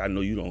 I'm like, I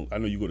know you don't. I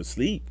know you go to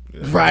sleep.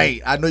 Yeah.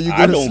 Right. I know you go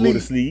I to don't sleep. go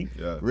to sleep.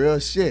 Yeah. Real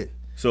shit.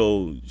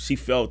 So she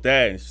felt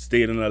that and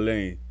stayed in her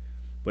lane.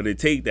 But it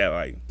take that,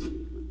 like,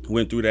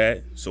 went through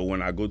that. So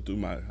when I go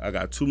through I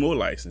got 2 more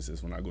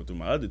licenses. When I go through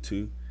my other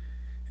 2,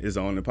 it's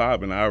on the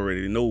pop, and I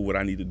already know what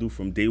I need to do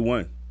from day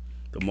one.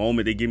 The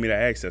moment they give me the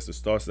access to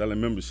start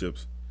selling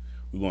memberships,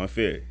 we're going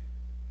fair.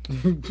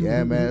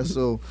 Yeah, man.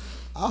 So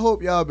I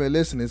hope y'all been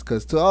listening,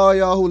 because to all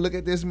y'all who look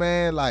at this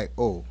man like,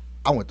 oh,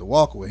 I went to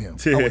Walker with him.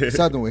 I went to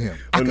Southern with him.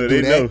 I can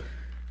do that. Know.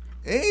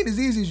 It ain't as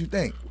easy as you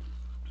think.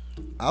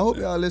 I hope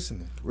y'all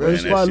listening. Where your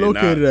spot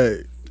located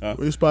at?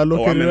 Where your spot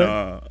located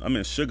at? I'm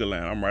in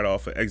Sugarland. I'm right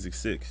off of Exit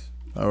 6.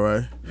 All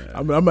right. Yeah.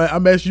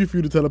 I'm asking you for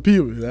you to tell the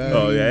people.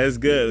 Oh yeah, it's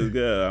good. It's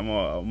good. I'm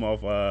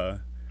off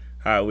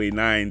Highway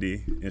 90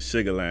 in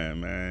Sugarland,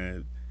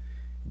 man.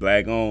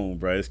 Black owned,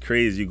 bro. It's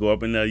crazy. You go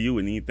up in there, you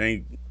wouldn't even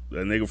think a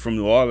nigga from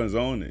New Orleans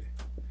owned it.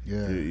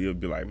 Yeah. You'll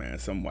be like, man,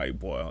 some white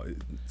boy,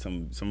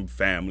 some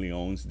family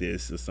owns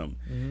this or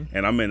something.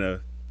 And I'm in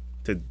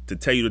to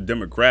tell you the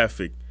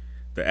demographic,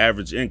 the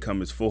average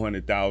income is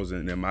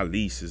 $400,000 and my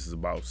lease is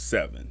about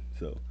 $7,000.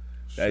 So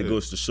that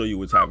goes to show you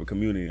what type of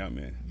community I'm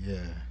in.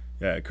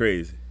 Yeah,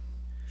 crazy.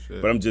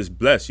 Shit. But I'm just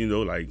blessed, you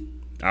know, like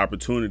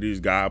opportunities.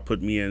 God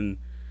put me in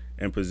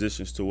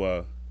positions to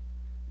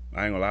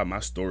I ain't gonna lie, my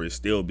story is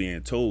still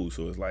being told.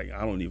 So it's like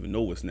I don't even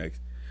know what's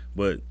next.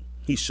 But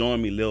he's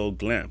showing me little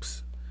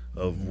glimpses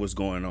of what's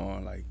going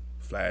on, like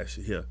flash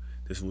here.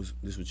 This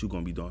what you're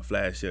gonna be doing.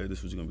 Flash here.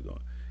 This what you're gonna be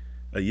doing.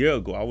 A year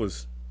ago, I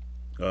was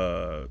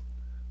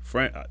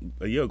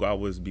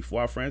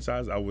before I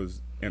franchised, I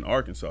was in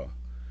Arkansas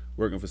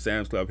working for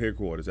Sam's Club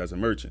headquarters as a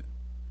merchant.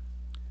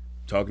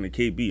 Talking to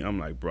KB, I'm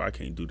like, bro, I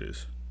can't do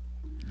this.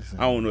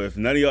 I don't know if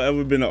none of y'all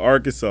ever been to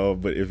Arkansas,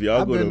 but if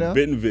y'all go to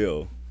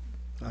Bentonville,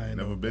 I ain't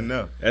never been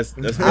there. That's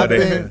how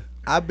they.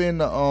 I've been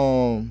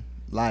to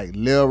like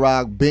Little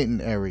Rock, Benton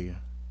area.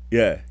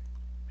 Yeah.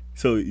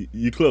 So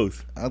you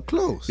close. I'm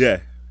close. Yeah.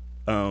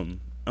 I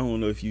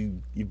don't know if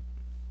you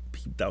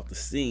peeped out the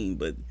scene,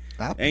 but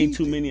ain't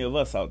too many of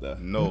us out there.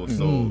 No,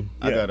 so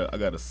I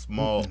got a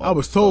small. I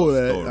was told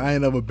that. I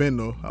ain't never been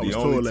though. The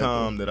only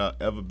time that I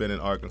ever been in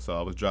Arkansas,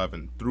 I was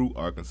driving through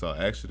Arkansas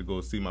actually to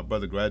go see my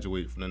brother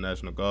graduate from the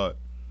National Guard.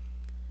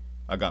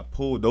 I got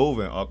pulled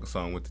over in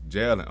Arkansas and went to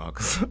jail in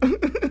Arkansas.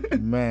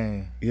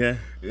 Man. Yeah.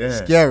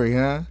 Scary,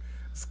 huh?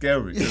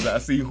 Scary, because I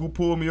see who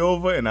pulled me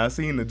over and I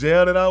seen the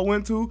jail that I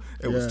went to.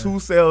 It was 2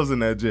 cells in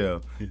that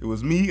jail. It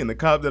was me and the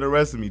cop that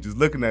arrested me just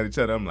looking at each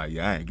other. I'm like,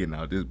 yeah, I ain't getting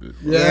out this bitch.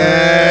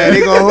 Yeah, they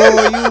gonna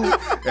hold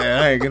you.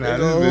 Yeah, I ain't getting out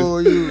this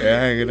bitch. Yeah,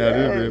 I ain't getting out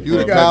this bitch. You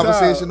the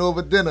conversation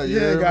over dinner.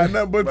 Yeah, got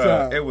nothing but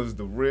time. It was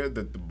the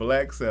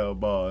black cell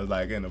bar,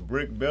 like in a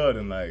brick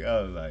building. Like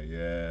I was like,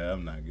 yeah,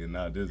 I'm not getting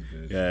out this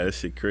bitch. Yeah, that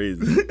shit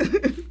crazy.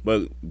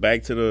 But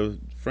back to the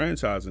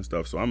franchise and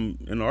stuff. So I'm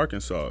in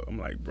Arkansas. I'm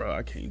like, bro,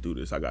 I can't do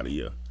this. I got a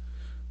year.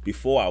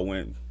 Before I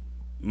went,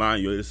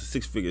 mind you, it's a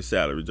 6-figure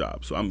salary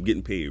job, so I'm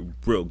getting paid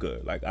real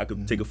good. Like I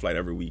could take a flight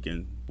every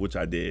weekend, which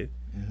I did.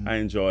 I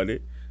enjoyed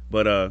it.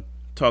 But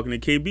talking to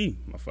KB,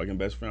 my fucking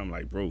best friend, I'm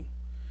like, bro,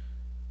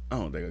 I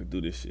don't think I can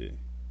do this shit.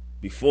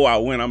 Before I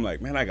went, I'm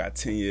like, man, I got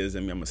 10 years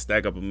in me. I'm gonna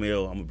stack up a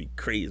meal. I'm gonna be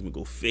crazy. I'm gonna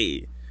go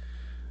fed.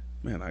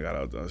 Man, I got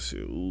out there.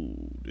 Shit, ooh,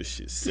 this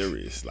shit's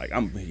serious. Like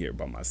I'm here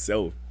by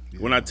myself. Yeah.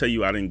 When I tell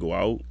you I didn't go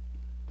out,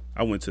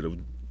 I went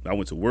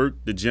to work,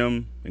 the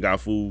gym, and got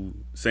food,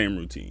 same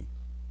routine.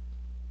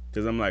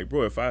 Cause I'm like,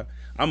 bro,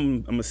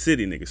 I'm a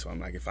city nigga, so I'm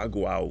like, if I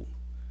go out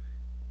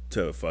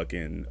to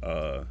fucking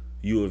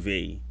U of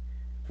A,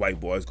 white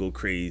boys go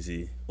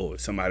crazy, or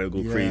somebody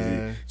will go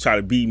crazy, try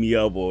to beat me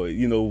up, or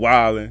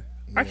wilding.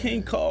 I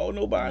can't call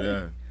nobody.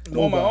 I'm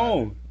on my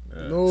own.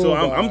 So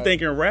I'm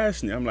thinking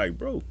rationally. I'm like,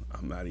 bro,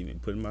 I'm not even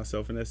putting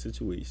myself in that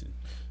situation.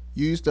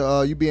 You used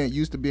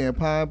to be in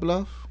Pine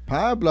Bluff?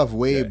 Pine Bluff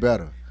way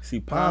better. See,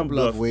 Pine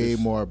Bluff way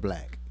more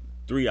black.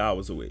 3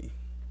 hours away.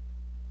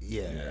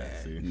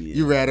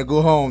 You rather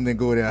go home than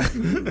go there.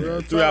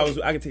 3 hours.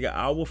 I could take an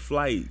hour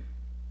flight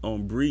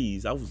on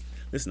Breeze. I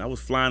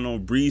was flying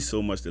on Breeze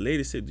so much. The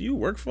lady said, "Do you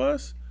work for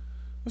us?"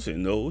 I said,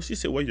 "No." She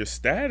said, "Well, your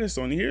status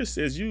on here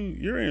says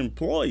you're an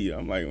employee."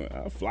 I'm like,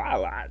 I fly a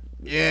lot.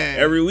 Yeah.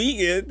 Every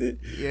weekend.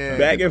 Yeah.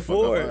 Back and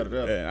forth.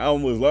 I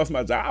almost lost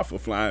my job for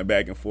flying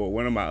back and forth.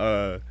 One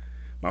of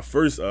my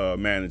first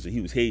manager,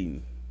 he was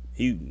hating.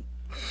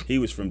 He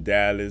was from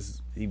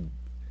Dallas.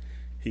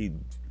 He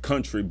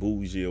country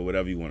bougie or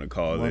whatever you want to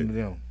call it. One of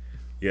them.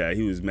 Yeah,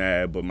 he was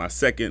mad. But my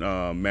second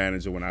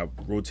manager, when I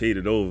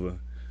rotated over,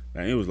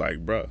 man, he was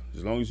like, "Bruh,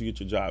 as long as you get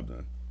your job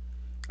done."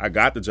 I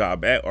got the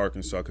job at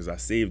Arkansas because I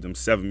saved them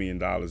 $7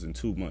 million in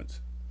 2 months.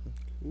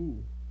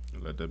 Ooh.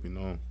 Let that be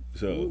known.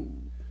 So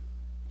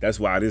that's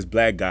why this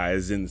black guy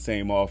is in the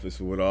same office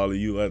with all of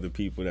you other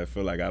people that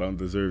feel like I don't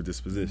deserve this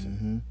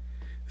position.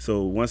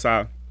 So once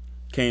I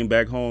came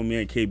back home, me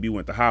and KB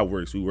went to High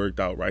Works. We worked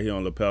out right here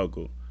on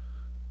Lapelco.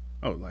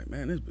 I was like,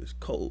 man, this bitch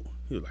cold.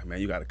 He was like,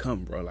 man, you got to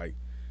come, bro. Like,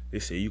 they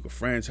say you can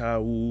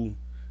franchise,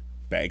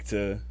 back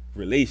to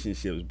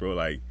relationships, bro.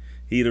 Like,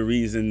 he the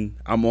reason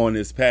I'm on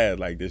this path,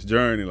 like this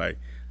journey. Like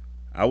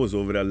I was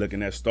over there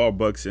looking at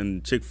Starbucks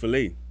and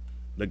Chick-fil-A.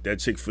 Looked at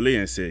Chick-fil-A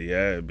and said,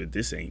 yeah, but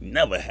this ain't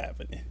never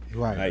happening.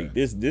 Right. Like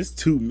this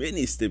too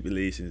many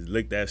stipulations.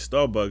 Looked at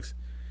Starbucks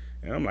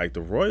and I'm like,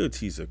 the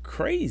royalties are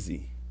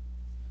crazy.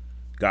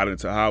 Got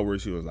into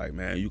Howard, she was like,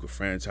 man, you can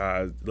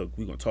franchise. Look,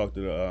 we're gonna talk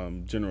to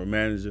the general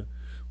manager.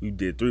 We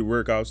did 3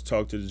 workouts,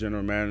 talked to the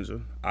general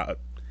manager.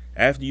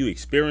 After you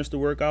experience the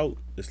workout,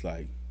 it's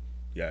like,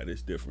 yeah,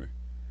 it's different.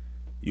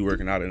 You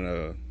working out in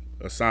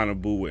a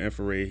sauna booth with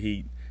infrared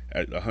heat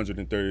at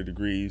 130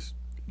 degrees,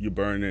 you're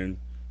burning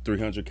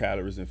 300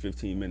 calories in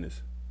 15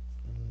 minutes.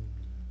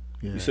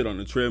 Yeah. You sit on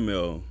the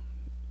treadmill,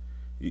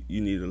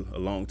 you need a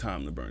long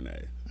time to burn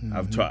that.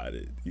 I've tried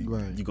it. You're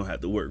going to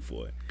have to work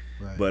for it.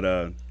 Right.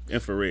 But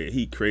infrared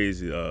heat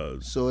crazy.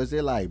 So is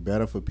it like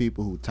better for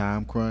people who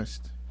time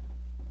crunched?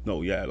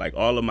 No, yeah. Like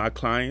all of my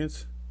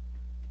clients,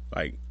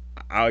 like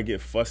I'll get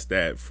fussed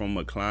at from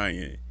a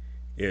client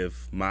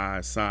if my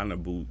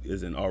sauna boot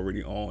isn't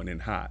already on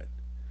and hot,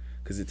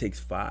 because it takes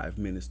 5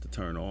 minutes to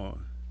turn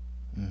on.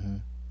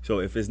 So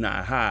if it's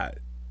not hot,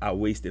 I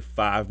wasted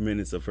 5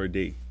 minutes of her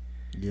day.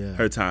 Yeah,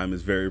 her time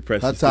is very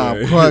precious. Her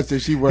time crunched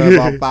and she worried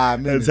about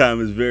 5 minutes. Her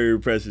time is very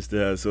precious to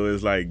her. So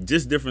it's like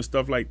just different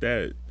stuff like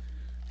that.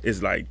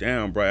 It's like,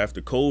 damn, bro,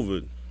 after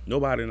COVID,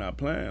 nobody not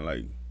playing.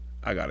 Like,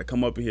 I got to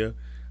come up here.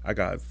 I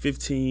got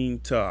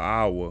 15 to an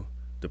hour,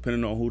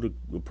 depending on who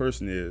the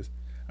person is.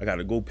 I got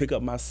to go pick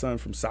up my son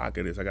from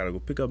soccer. I got to go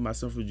pick up my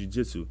son from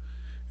jiu-jitsu.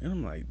 And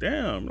I'm like,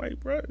 damn,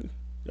 like, bro,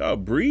 y'all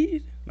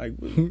breathe? Like,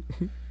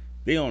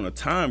 they on a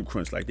time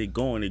crunch. Like, they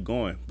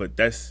going. But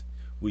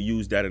we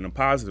use that in a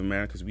positive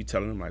manner because we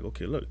telling them, like,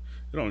 okay, look,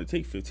 it only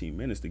takes 15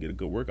 minutes to get a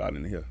good workout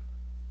in here.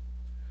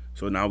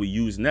 So now we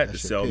using that to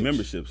sell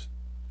memberships.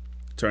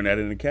 Turn that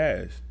into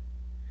cash.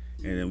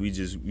 And then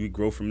we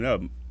grow from there.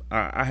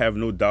 I have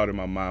no doubt in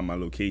my mind my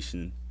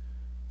location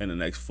in the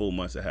next 4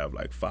 months I have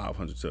like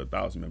 500 to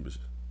 1,000 members.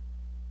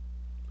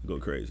 Go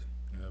crazy.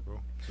 Yeah, bro.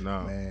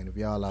 Nah. Man, if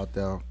y'all out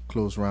there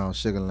close around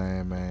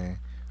Sugarland, man.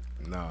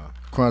 Nah.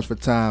 Crunch for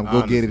time,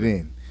 go get it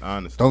in.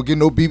 Honestly. Don't get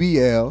no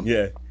BBL.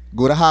 Yeah.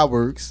 Go to Hot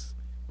Works.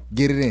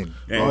 Get it in.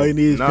 And all you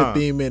need is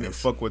 15 minutes. And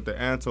fuck with the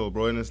ANTO,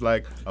 bro. And it's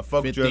like, I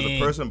fuck with you as a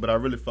person, but I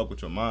really fuck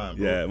with your mind,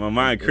 bro. Yeah, my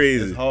mind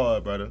crazy. It's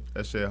hard, brother.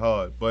 That shit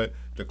hard. But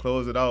to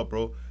close it out,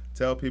 bro,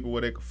 tell people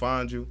where they can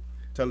find you.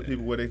 Tell the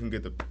people where they can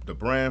get the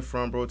brand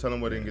from, bro. Tell them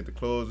where they can get the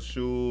clothes, the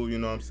shoes, you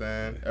know what I'm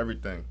saying?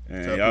 Everything.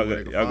 And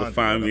y'all can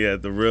find me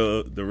at the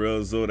real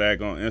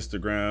Zodak on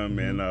Instagram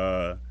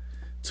and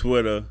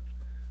Twitter.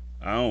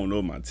 I don't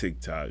know my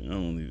TikTok. I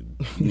don't even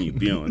need to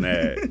be on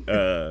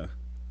that.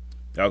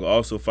 Y'all can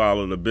also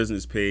follow the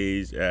business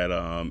page at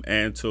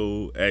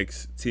ANTO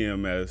X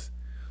TMS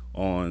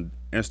on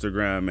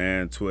Instagram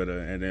and Twitter,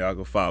 and then y'all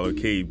can follow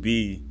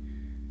KB.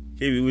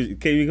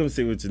 KB, come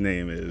say what your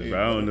name is,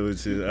 bro. I don't know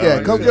what you.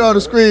 Yeah, come get on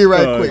the screen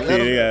right quick. Let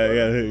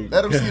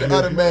him see the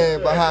other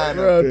man behind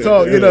him.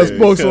 Talk, you know,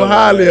 spoke so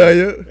highly of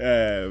you.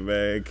 Yeah,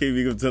 man.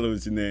 KB, come tell him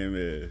what your name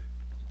is.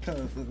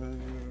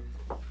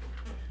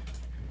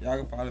 Y'all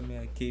can follow me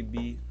at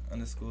KB_2.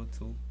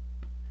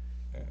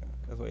 Yeah,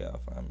 that's where y'all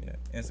find me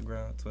at.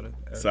 Instagram, Twitter.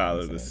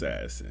 Solid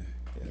assassin.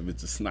 Yeah.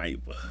 Bitch a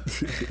sniper.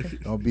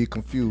 Don't be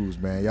confused,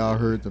 man. Y'all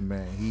heard the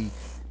man. He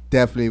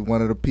definitely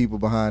one of the people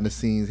behind the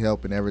scenes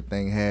helping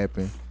everything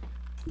happen.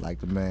 Like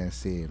the man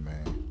said,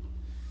 man.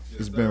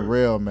 It's been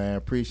real, man.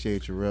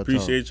 Appreciate you, real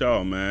Appreciate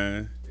y'all,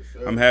 man.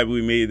 I'm happy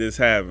we made this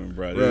happen,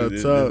 bro.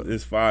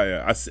 It's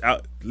fire.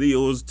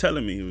 Leo was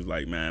telling me, he was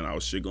like, man, I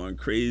was shit going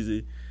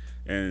crazy.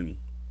 And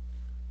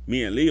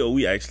me and Leo,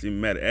 we actually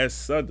met at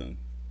Southern.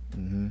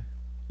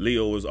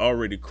 Leo was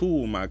already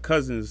cool with my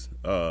cousins,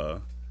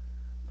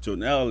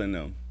 Jonelle and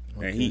them.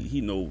 Okay. And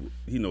he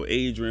know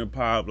Adrian,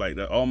 Pop, like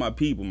that, all my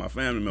people, my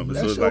family members.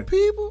 That's so your like,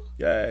 people?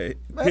 Yeah.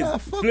 Man, I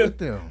fuck with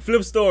them.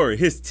 Flip story.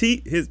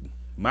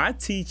 My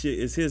teacher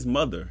is his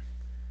mother.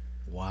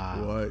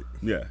 Wow. What?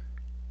 Yeah.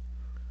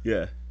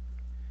 Yeah.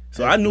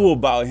 So I knew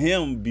about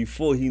him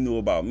before he knew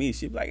about me.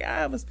 She'd be like,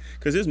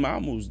 because his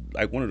mom was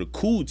like one of the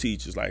cool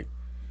teachers. Like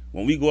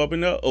when we go up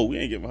in there, we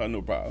ain't giving her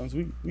no problems.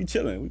 We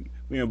chilling.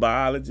 We in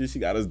biology. She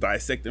got us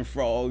dissecting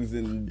frogs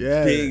and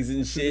pigs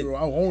and shit.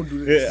 I won't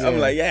do this. Yeah, I'm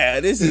like,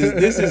 this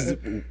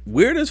is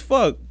weird as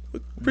fuck.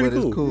 Pretty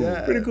cool.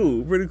 Yeah. Pretty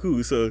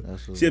cool. So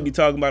she'll be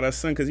talking about her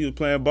son because he was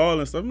playing ball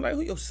and stuff. I'm like,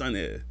 who your son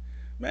is?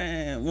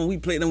 Man, when we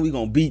play them, we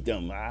gonna beat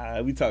them.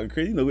 We talking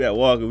crazy. You know, we at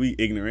Walker, we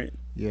ignorant.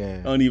 Yeah.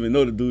 I don't even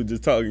know the dude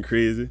just talking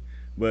crazy.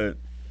 But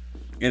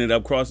ended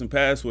up crossing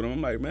paths with him.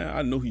 I'm like, man,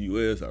 I know who you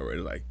is already.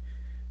 Like,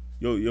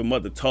 your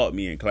mother taught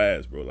me in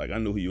class, bro. Like, I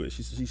know who you is.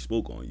 She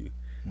spoke on you.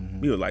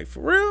 He was like,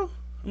 for real?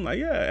 I'm like,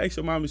 yeah, ask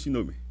your mom if she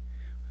know me.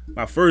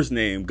 My first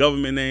name,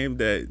 government name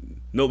that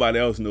nobody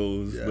else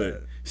knows,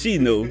 but she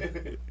knew.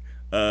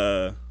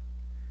 Then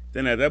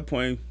at that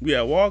point, we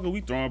at Walker, we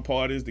throwing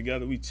parties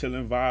together, we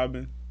chilling,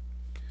 vibing.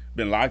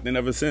 Been locked in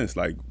ever since.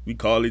 Like, we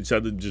call each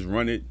other, just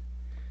run it.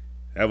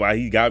 That's why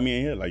he got me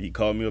in here. Like, he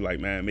called me,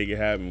 like, man, make it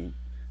happen.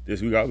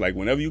 This week, I was like,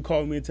 whenever you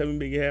call me and tell me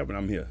make it happen,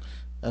 I'm here.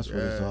 That's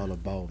what it's all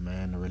about,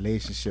 man. The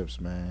relationships,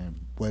 man.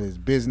 Whether it's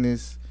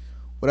business,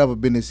 whatever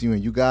business you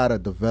in, you gotta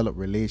develop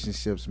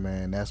relationships,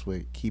 man. That's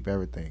what keep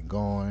everything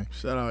going.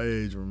 Shout out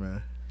Adrian,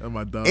 man. That's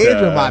my dog.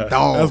 Adrian, my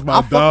dog. That's my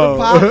I dog.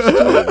 Fuck with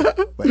Pops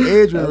too, but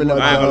Adrian really my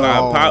I ain't gonna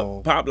lie,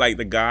 dog. Pop like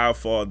the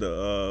godfather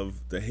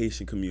of the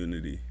Haitian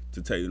community,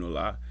 to tell you no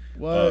lie.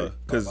 What?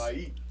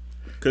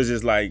 Cause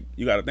it's like,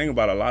 you gotta think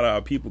about it, a lot of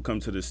our people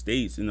come to the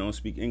States and don't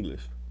speak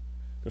English.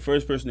 The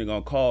first person they're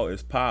gonna call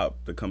is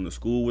Pop to come to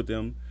school with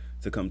them,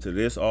 to come to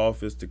this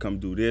office, to come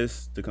do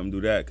this, to come do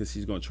that, because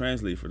he's gonna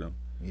translate for them.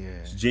 Yeah.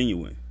 It's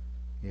genuine.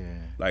 Yeah.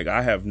 Like,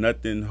 I have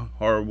nothing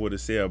horrible to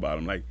say about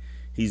him. Like,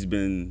 he's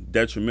been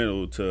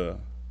detrimental to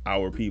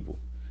our people,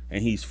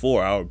 and he's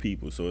for our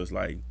people. So it's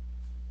like,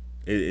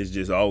 it's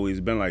just always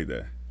been like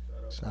that.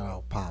 Shout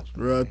out Pops,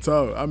 man. Real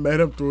talk. I met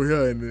him through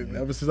here, and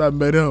ever since I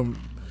met him,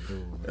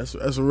 that's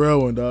a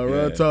real one, dog.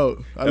 Real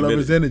talk. I love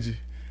his energy.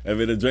 I've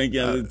been a drink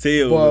on the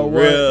tail, boy,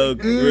 real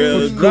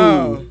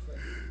cool.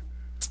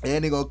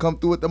 And they gonna come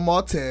through with the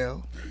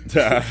Martell.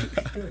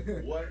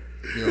 What?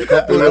 They gonna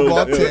come through with the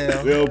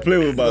Martell. They don't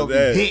play about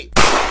that. Hit.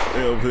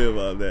 They don't play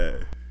about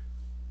that.